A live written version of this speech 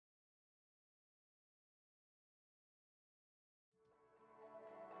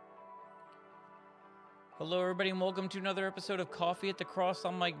Hello, everybody, and welcome to another episode of Coffee at the Cross.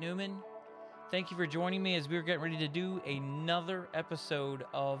 I'm Mike Newman. Thank you for joining me as we're getting ready to do another episode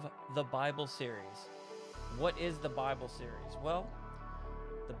of the Bible series. What is the Bible series? Well,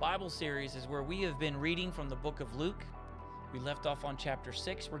 the Bible series is where we have been reading from the book of Luke. We left off on chapter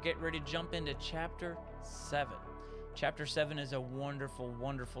 6. We're getting ready to jump into chapter 7. Chapter 7 is a wonderful,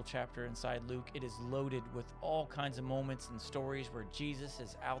 wonderful chapter inside Luke. It is loaded with all kinds of moments and stories where Jesus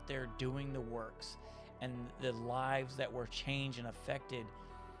is out there doing the works and the lives that were changed and affected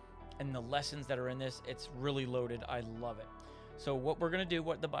and the lessons that are in this. It's really loaded. I love it. So what we're going to do,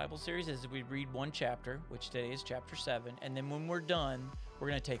 what the Bible series is we read one chapter, which today is chapter 7. And then when we're done, we're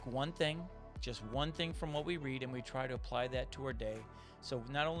going to take one thing, just one thing from what we read, and we try to apply that to our day. So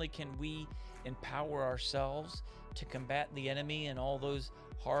not only can we empower ourselves to combat the enemy and all those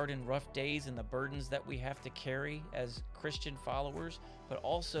hard and rough days and the burdens that we have to carry as Christian followers, but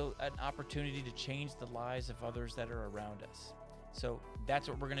also an opportunity to change the lives of others that are around us. So that's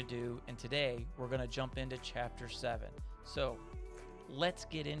what we're going to do. And today we're going to jump into chapter 7. So let's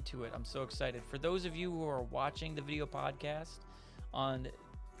get into it. I'm so excited. For those of you who are watching the video podcast on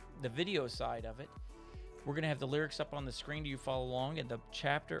the video side of it, we're going to have the lyrics up on the screen to you follow along, and the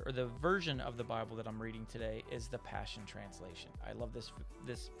chapter or the version of the Bible that I'm reading today is the Passion Translation. I love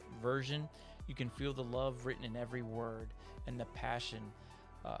this version. You can feel the love written in every word and the passion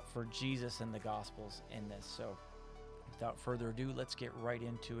for Jesus and the Gospels in this. So without further ado, let's get right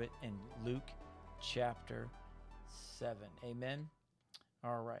into it in Luke chapter 7. Amen.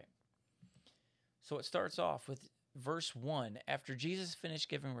 All right. So it starts off with Verse 1, after Jesus finished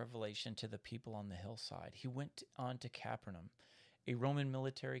giving revelation to the people on the hillside, he went on to Capernaum. A Roman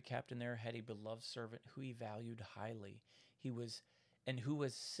military captain there had a beloved servant who he valued highly. Who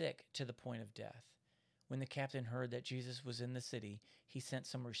was sick to the point of death. When the captain heard that Jesus was in the city, he sent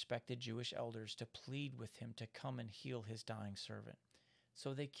some respected Jewish elders to plead with him to come and heal his dying servant.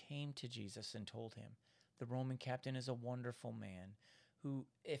 So they came to Jesus and told him, "The Roman captain is a wonderful man, who,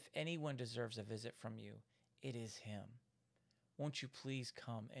 if anyone deserves a visit from you, it is him. Won't you please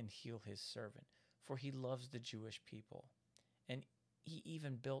come and heal his servant? For he loves the Jewish people. And he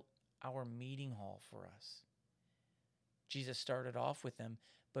even built our meeting hall for us." Jesus started off with them,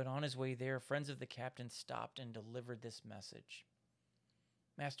 but on his way there, friends of the captain stopped and delivered this message.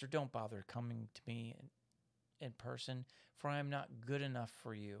 "Master, don't bother coming to me in person, for I am not good enough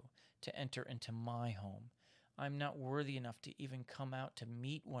for you to enter into my home. I am not worthy enough to even come out to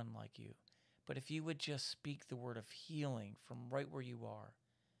meet one like you. But if you would just speak the word of healing from right where you are,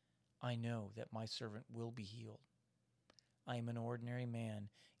 I know that my servant will be healed. I am an ordinary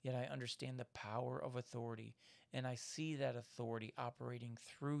man, yet I understand the power of authority, and I see that authority operating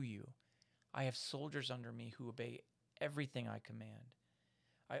through you. I have soldiers under me who obey everything I command.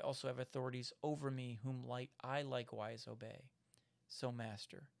 I also have authorities over me whom I likewise obey. So,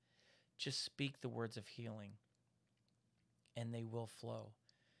 Master, just speak the words of healing, and they will flow."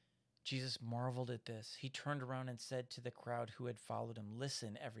 Jesus marveled at this. He turned around and said to the crowd who had followed him,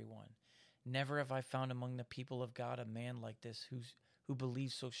 "Listen, everyone. Never have I found among the people of God a man like this who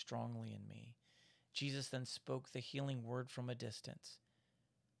believes so strongly in me." Jesus then spoke the healing word from a distance.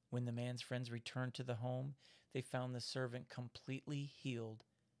 When the man's friends returned to the home, they found the servant completely healed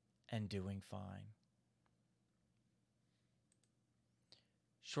and doing fine.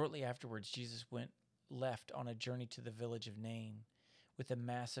 Shortly afterwards, Jesus left on a journey to the village of Nain, with a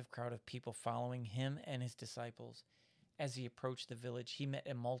massive crowd of people following him and his disciples. As he approached the village, he met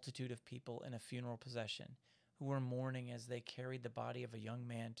a multitude of people in a funeral procession who were mourning as they carried the body of a young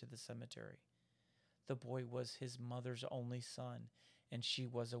man to the cemetery. The boy was his mother's only son, and she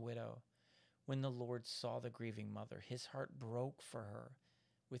was a widow. When the Lord saw the grieving mother, his heart broke for her.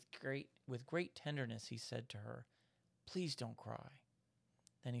 With great tenderness, he said to her, "Please don't cry."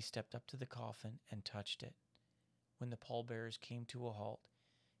 Then he stepped up to the coffin and touched it. When the pallbearers came to a halt,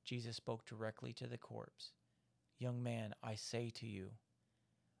 Jesus spoke directly to the corpse. "Young man, I say to you,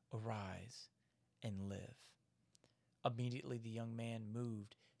 arise and live." Immediately the young man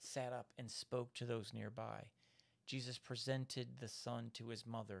moved, sat up, and spoke to those nearby. Jesus presented the son to his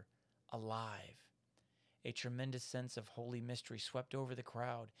mother, alive. A tremendous sense of holy mystery swept over the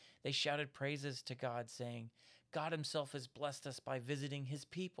crowd. They shouted praises to God, saying, "God himself has blessed us by visiting his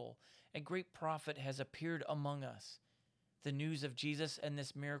people. A great prophet has appeared among us." The news of Jesus and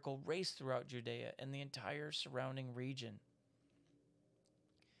this miracle raced throughout Judea and the entire surrounding region.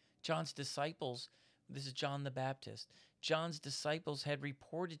 John's disciples, this is John the Baptist, John's disciples had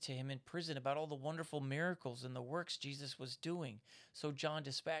reported to him in prison about all the wonderful miracles and the works Jesus was doing. So John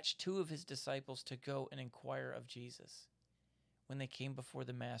dispatched 2 of his disciples to go and inquire of Jesus. When they came before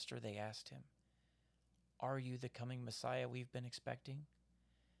the master, they asked him, Are you the coming Messiah we've been expecting?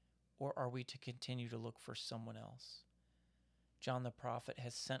 Or are we to continue to look for someone else? John the prophet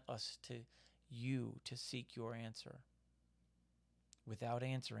has sent us to you to seek your answer. Without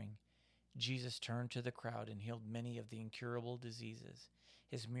answering, Jesus turned to the crowd and healed many of the incurable diseases.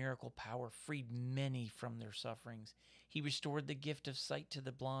 His miracle power freed many from their sufferings. He restored the gift of sight to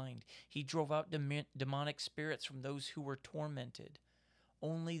the blind. He drove out demonic spirits from those who were tormented.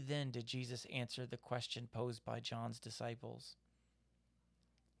 Only then did Jesus answer the question posed by John's disciples.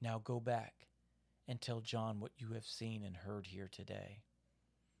 Now go back and tell John what you have seen and heard here today.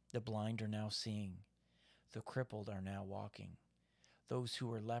 The blind are now seeing. The crippled are now walking. Those who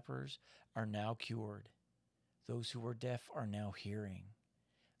were lepers are now cured. Those who were deaf are now hearing.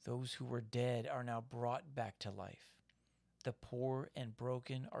 Those who were dead are now brought back to life. The poor and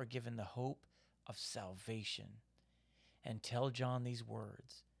broken are given the hope of salvation. And tell John these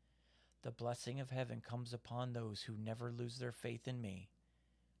words: the blessing of heaven comes upon those who never lose their faith in me,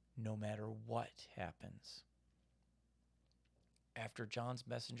 no matter what happens. After John's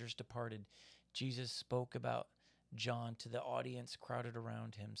messengers departed, Jesus spoke about John to the audience crowded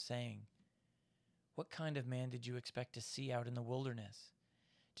around him, saying, "What kind of man did you expect to see out in the wilderness?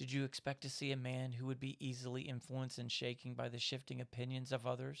 Did you expect to see a man who would be easily influenced and shaken by the shifting opinions of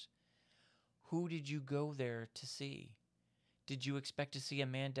others? Who did you go there to see? Did you expect to see a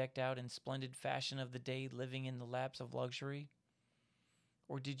man decked out in splendid fashion of the day, living in the laps of luxury?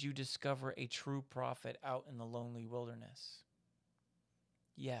 Or did you discover a true prophet out in the lonely wilderness?"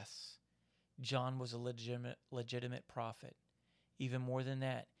 Yes, John was a legitimate prophet. Even more than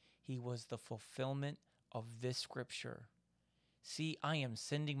that, he was the fulfillment of this scripture. See, I am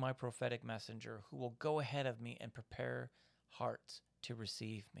sending my prophetic messenger who will go ahead of me and prepare hearts to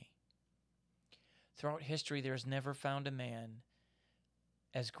receive me. Throughout history, there is never found a man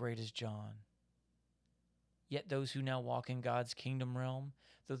as great as John. Yet those who now walk in God's kingdom realm,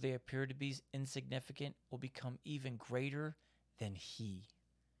 though they appear to be insignificant, will become even greater than he.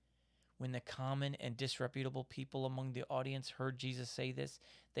 When the common and disreputable people among the audience heard Jesus say this,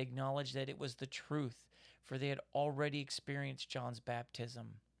 they acknowledged that it was the truth, for they had already experienced John's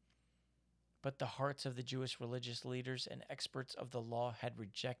baptism. But the hearts of the Jewish religious leaders and experts of the law had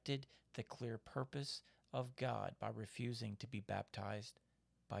rejected the clear purpose of God by refusing to be baptized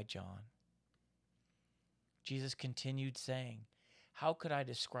by John. Jesus continued saying, "How could I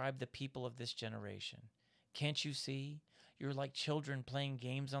describe the people of this generation? Can't you see? You're like children playing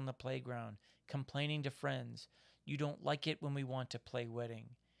games on the playground, complaining to friends. You don't like it when we want to play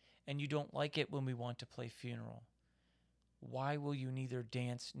wedding, and you don't like it when we want to play funeral. Why will you neither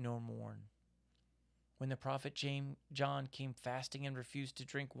dance nor mourn? When the prophet John came fasting and refused to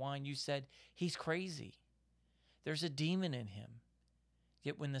drink wine, you said, 'He's crazy. There's a demon in him.'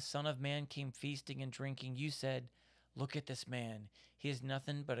 Yet when the Son of Man came feasting and drinking, you said, 'Look at this man. He is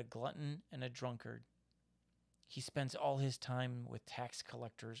nothing but a glutton and a drunkard. He spends all his time with tax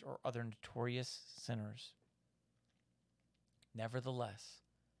collectors or other notorious sinners.' Nevertheless,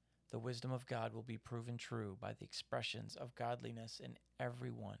 the wisdom of God will be proven true by the expressions of godliness in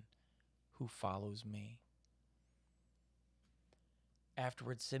everyone who follows me."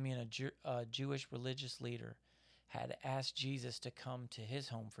 Afterwards, Simeon, a Jewish religious leader, had asked Jesus to come to his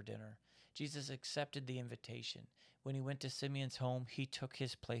home for dinner. Jesus accepted the invitation. When he went to Simeon's home, he took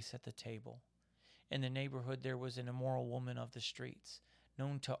his place at the table. In the neighborhood, there was an immoral woman of the streets,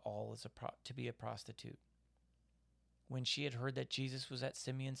 known to all as to be a prostitute. When she had heard that Jesus was at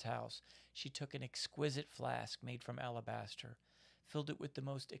Simeon's house, she took an exquisite flask made from alabaster, filled it with the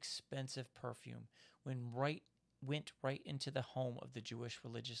most expensive perfume, went right into the home of the Jewish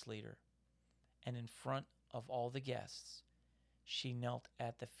religious leader, and in front of all the guests, she knelt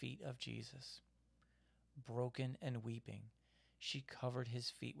at the feet of Jesus. Broken and weeping, she covered his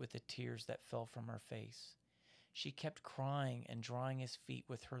feet with the tears that fell from her face. She kept crying and drying his feet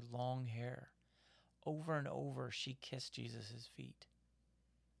with her long hair. Over and over, she kissed Jesus' feet.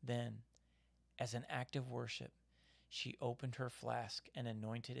 Then, as an act of worship, she opened her flask and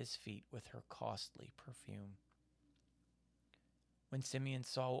anointed his feet with her costly perfume. When Simeon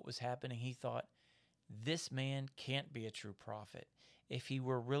saw what was happening, he thought, "This man can't be a true prophet. If he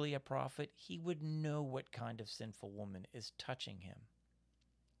were really a prophet, he would know what kind of sinful woman is touching him."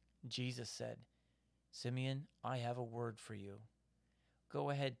 Jesus said, "Simeon, I have a word for you." "Go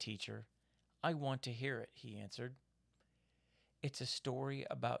ahead, teacher. I want to hear it," he answered. "It's a story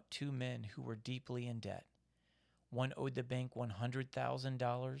about two men who were deeply in debt. One owed the bank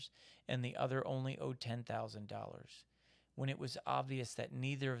 $100,000 and the other only owed $10,000. When it was obvious that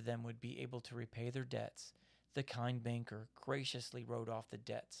neither of them would be able to repay their debts, the kind banker graciously wrote off the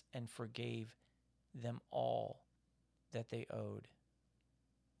debts and forgave them all that they owed.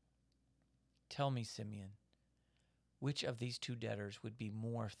 Tell me, Simeon, which of these two debtors would be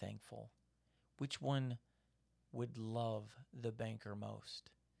more thankful? Which one would love the banker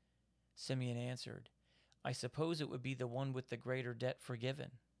most? Simeon answered, I suppose it would be the one with the greater debt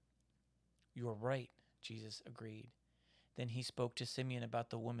forgiven. You're right, Jesus agreed. Then he spoke to Simeon about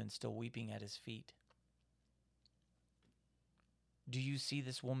the woman still weeping at his feet. Do you see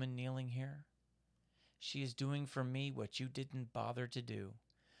this woman kneeling here? She is doing for me what you didn't bother to do.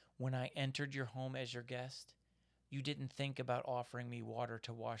 When I entered your home as your guest, you didn't think about offering me water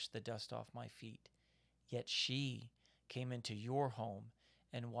to wash the dust off my feet. Yet she came into your home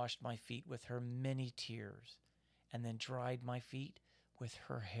and washed my feet with her many tears, and then dried my feet with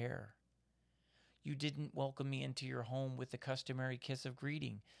her hair. You didn't welcome me into your home with the customary kiss of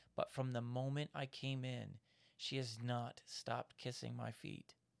greeting, but from the moment I came in, she has not stopped kissing my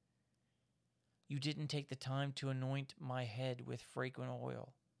feet. You didn't take the time to anoint my head with fragrant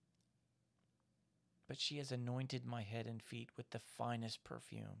oil, but she has anointed my head and feet with the finest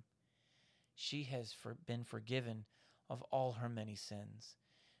perfume. She has been forgiven of all her many sins.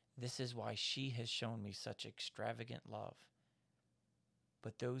 This is why she has shown me such extravagant love.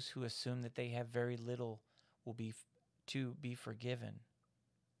 But those who assume that they have very little will be forgiven,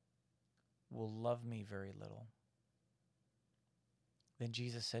 will love me very little. Then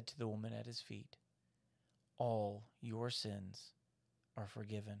Jesus said to the woman at his feet, all your sins are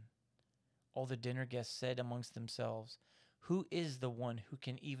forgiven. All the dinner guests said amongst themselves, who is the one who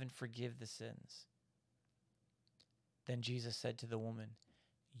can even forgive the sins? Then Jesus said to the woman,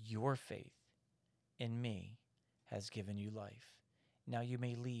 your faith in me has given you life. Now you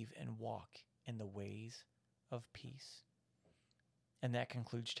may leave and walk in the ways of peace. And that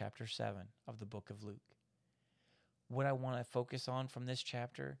concludes chapter 7 of the book of Luke. What I want to focus on from this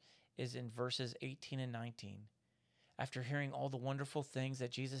chapter is in verses 18 and 19. After hearing all the wonderful things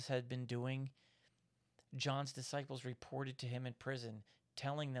that Jesus had been doing, John's disciples reported to him in prison,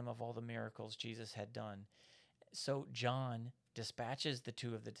 telling them of all the miracles Jesus had done. So John dispatches the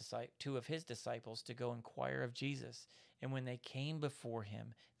two of his disciples to go inquire of Jesus. And when they came before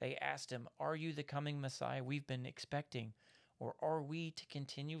him, they asked him, are you the coming Messiah we've been expecting, or are we to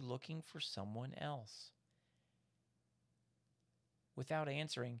continue looking for someone else? Without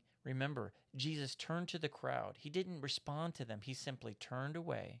answering, remember, Jesus turned to the crowd. He didn't respond to them. He simply turned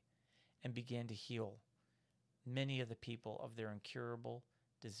away and began to heal many of the people of their incurable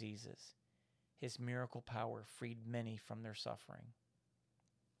diseases. His miracle power freed many from their suffering.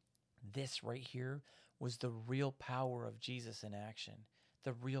 This right here was the real power of Jesus in action,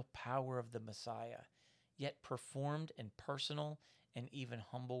 the real power of the Messiah, yet performed in personal and even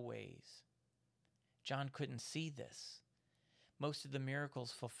humble ways. John couldn't see this. Most of the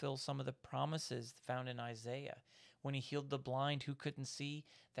miracles fulfill some of the promises found in Isaiah. When he healed the blind who couldn't see,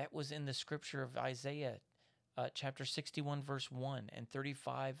 that was in the scripture of Isaiah, chapter 61, verse 1, and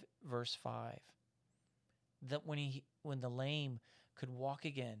 35, verse 5. That when the lame could walk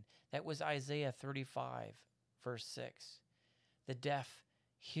again, that was Isaiah 35, verse 6. The deaf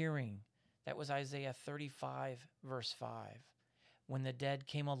hearing, that was Isaiah 35, verse 5. When the dead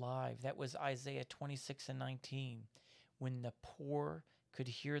came alive, that was Isaiah 26 and 19. When the poor could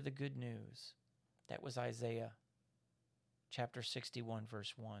hear the good news, that was Isaiah chapter 61,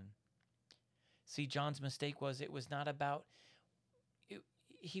 verse 1. See, John's mistake was it was not about,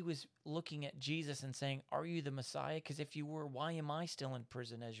 he was looking at Jesus and saying, are you the Messiah? Because if you were, why am I still in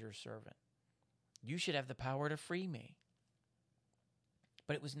prison as your servant? You should have the power to free me.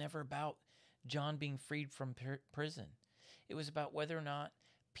 But it was never about John being freed from prison. It was about whether or not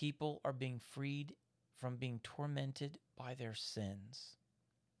people are being freed from being tormented by their sins.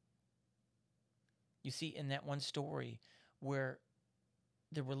 You see, in that one story where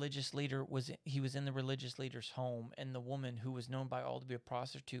the religious leader was in the religious leader's home, and the woman who was known by all to be a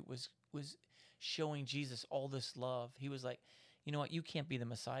prostitute was showing Jesus all this love. He was like, you know what, you can't be the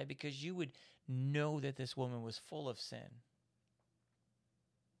Messiah because you would know that this woman was full of sin.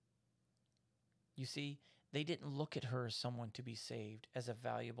 You see, they didn't look at her as someone to be saved, as a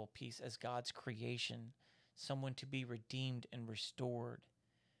valuable piece, as God's creation, someone to be redeemed and restored.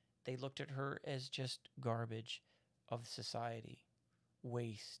 They looked at her as just garbage of society,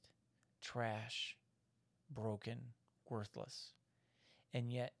 waste, trash, broken, worthless.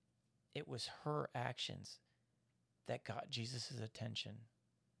 And yet, it was her actions that got Jesus' attention.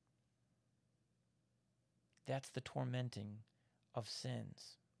 That's the tormenting of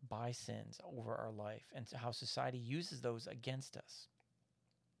sins, by sins over our life, and how society uses those against us.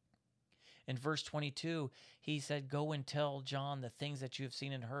 In verse 22, he said, "Go and tell John the things that you have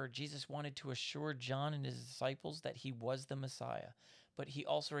seen and heard." Jesus wanted to assure John and his disciples that he was the Messiah, but he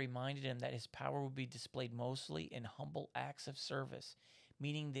also reminded him that his power would be displayed mostly in humble acts of service,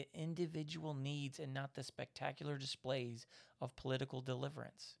 meaning the individual needs and not the spectacular displays of political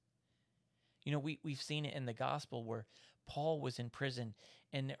deliverance. You know, we've seen it in the gospel where Paul was in prison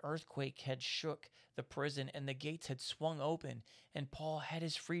and the earthquake had shook the prison and the gates had swung open and Paul had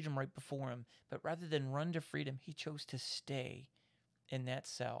his freedom right before him. But rather than run to freedom, he chose to stay in that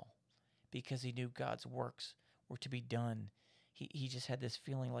cell because he knew God's works were to be done. He just had this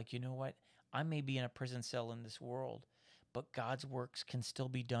feeling like, you know what? I may be in a prison cell in this world, but God's works can still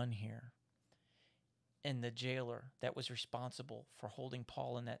be done here. And the jailer that was responsible for holding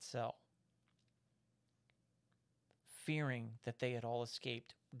Paul in that cell, fearing that they had all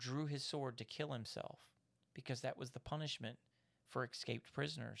escaped, drew his sword to kill himself because that was the punishment for escaped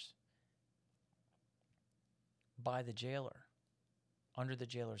prisoners by the jailer, under the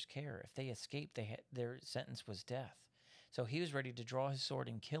jailer's care. If they escaped, their sentence was death. So he was ready to draw his sword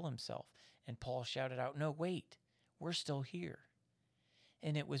and kill himself. And Paul shouted out, "No, wait, we're still here."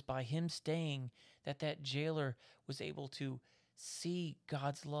 And it was by him staying that jailer was able to see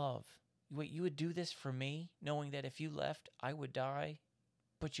God's love. Wait, you would do this for me, knowing that if you left, I would die,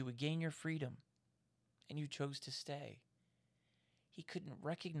 but you would gain your freedom, and you chose to stay. He couldn't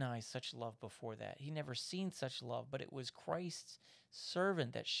recognize such love before that. He never seen such love, but it was Christ's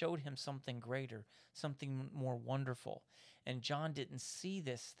servant that showed him something greater, something more wonderful. And John didn't see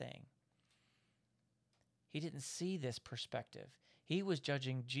this thing. He didn't see this perspective. He was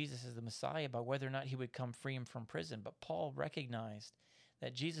judging Jesus as the Messiah by whether or not he would come free him from prison. But Paul recognized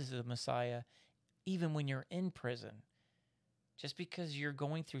that Jesus is the Messiah even when you're in prison. Just because you're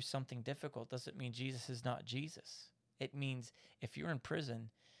going through something difficult doesn't mean Jesus is not Jesus. It means if you're in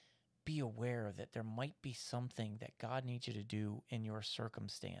prison, be aware that there might be something that God needs you to do in your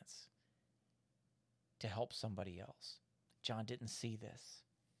circumstance to help somebody else. John didn't see this.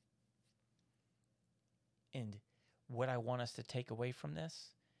 And what I want us to take away from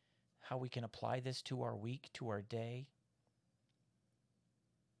this, how we can apply this to our week, to our day,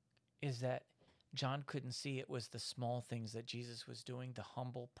 is that John couldn't see it was the small things that Jesus was doing, the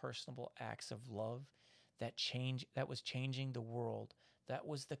humble, personable acts of love that was changing the world. That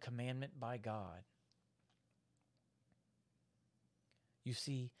was the commandment by God. You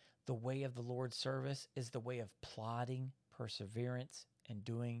see, the way of the Lord's service is the way of plodding, perseverance, and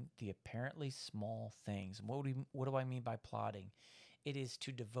doing the apparently small things. What do I mean by plodding? It is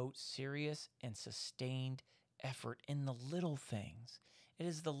to devote serious and sustained effort in the little things. It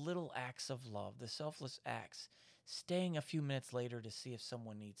is the little acts of love, the selfless acts, staying a few minutes later to see if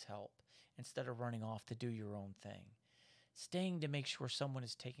someone needs help instead of running off to do your own thing, staying to make sure someone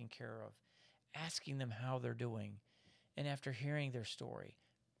is taken care of, asking them how they're doing, and after hearing their story,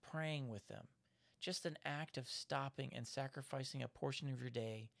 praying with them. Just an act of stopping and sacrificing a portion of your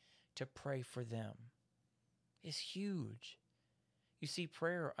day to pray for them is huge. You see,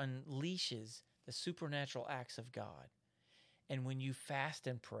 prayer unleashes the supernatural acts of God. And when you fast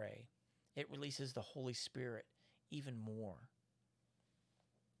and pray, it releases the Holy Spirit even more.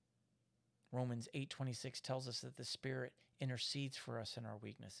 Romans 8:26 tells us that the Spirit intercedes for us in our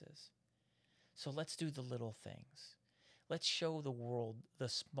weaknesses. So let's do the little things. Let's show the world the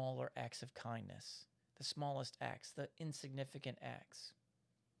smaller acts of kindness, the smallest acts, the insignificant acts.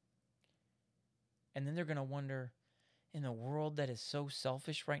 And then they're going to wonder, in a world that is so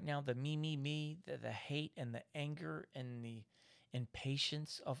selfish right now, the me, the hate and the anger and the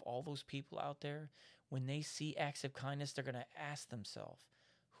impatience of all those people out there, when they see acts of kindness, they're going to ask themselves,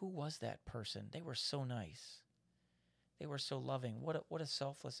 who was that person? They were so nice. They were so loving. What a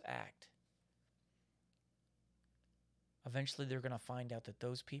selfless act. Eventually, they're going to find out that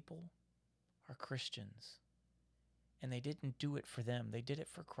those people are Christians. And they didn't do it for them. They did it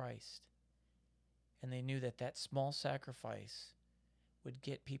for Christ. And they knew that that small sacrifice would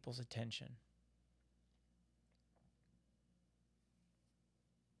get people's attention.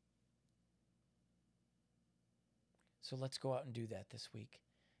 So let's go out and do that this week.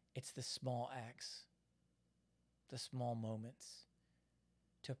 It's the small acts, the small moments,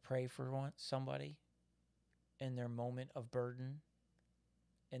 to pray for somebody in their moment of burden,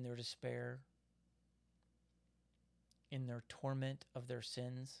 in their despair, in their torment of their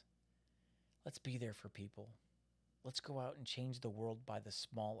sins. Let's be there for people. Let's go out and change the world by the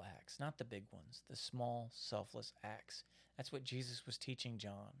small acts, not the big ones, the small, selfless acts. That's what Jesus was teaching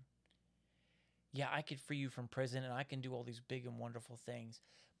John. Yeah, I could free you from prison and I can do all these big and wonderful things,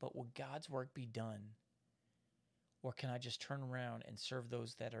 but will God's work be done Or can I just turn around and serve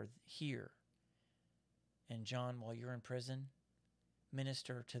those that are here? And John, while you're in prison,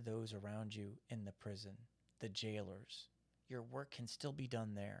 minister to those around you in the prison, the jailers. Your work can still be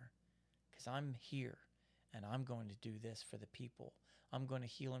done there, because I'm here and I'm going to do this for the people. I'm going to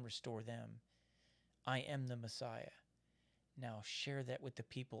heal and restore them. I am the Messiah. Now share that with the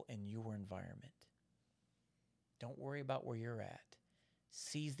people in your environment. Don't worry about where you're at.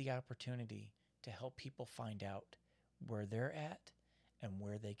 Seize the opportunity to help people find out where they're at and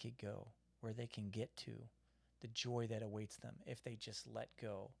where they could go, where they can get to, the joy that awaits them if they just let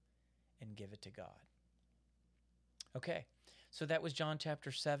go and give it to God. Okay, so that was John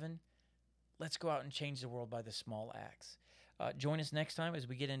chapter 7. Let's go out and change the world by the small acts. Join us next time as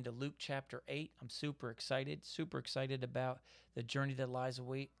we get into Luke chapter 8. I'm super excited about the journey that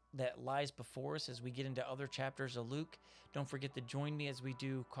lies before us as we get into other chapters of Luke. Don't forget to join me as we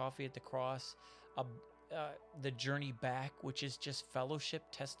do Coffee at the Cross, the journey back, which is just fellowship,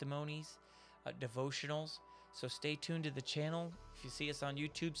 testimonies, devotionals. So stay tuned to the channel. If you see us on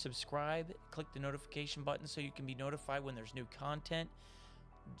YouTube, subscribe, click the notification button so you can be notified when there's new content.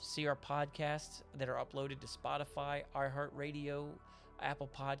 See our podcasts that are uploaded to Spotify, iHeartRadio, Apple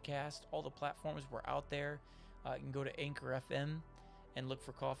Podcast, all the platforms we're out there. You can go to Anchor FM and look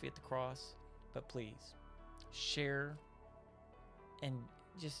for Coffee at the Cross. But please, share and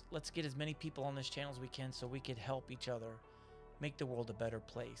just let's get as many people on this channel as we can so we could help each other make the world a better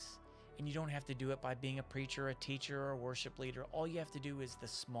place. And you don't have to do it by being a preacher, a teacher, or a worship leader. All you have to do is the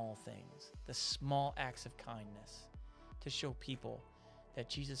small things, the small acts of kindness to show people that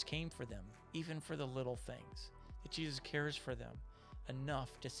Jesus came for them, even for the little things, that Jesus cares for them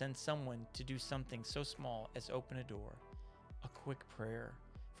enough to send someone to do something so small as open a door, a quick prayer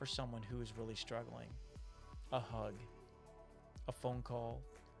for someone who is really struggling, a hug, a phone call,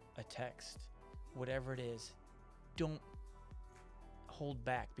 a text, whatever it is. Don't hold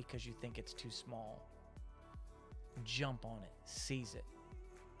back because you think it's too small. Jump on it, seize it,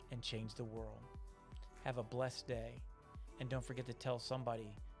 and change the world. Have a blessed day. And don't forget to tell somebody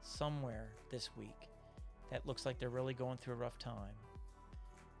somewhere this week that looks like they're really going through a rough time,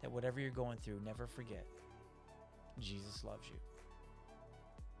 that whatever you're going through, never forget, Jesus loves you.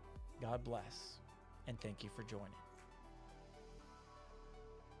 God bless, and thank you for joining.